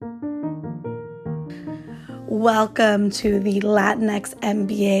Welcome to the Latinx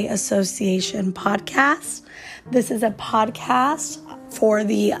MBA Association podcast. This is a podcast for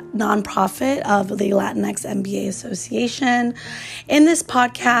the nonprofit of the Latinx MBA Association. In this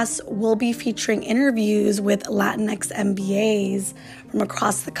podcast, we'll be featuring interviews with Latinx MBAs from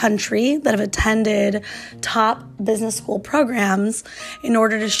across the country that have attended top business school programs in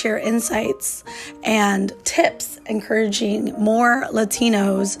order to share insights and tips encouraging more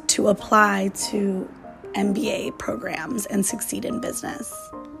Latinos to apply to MBA programs and succeed in business.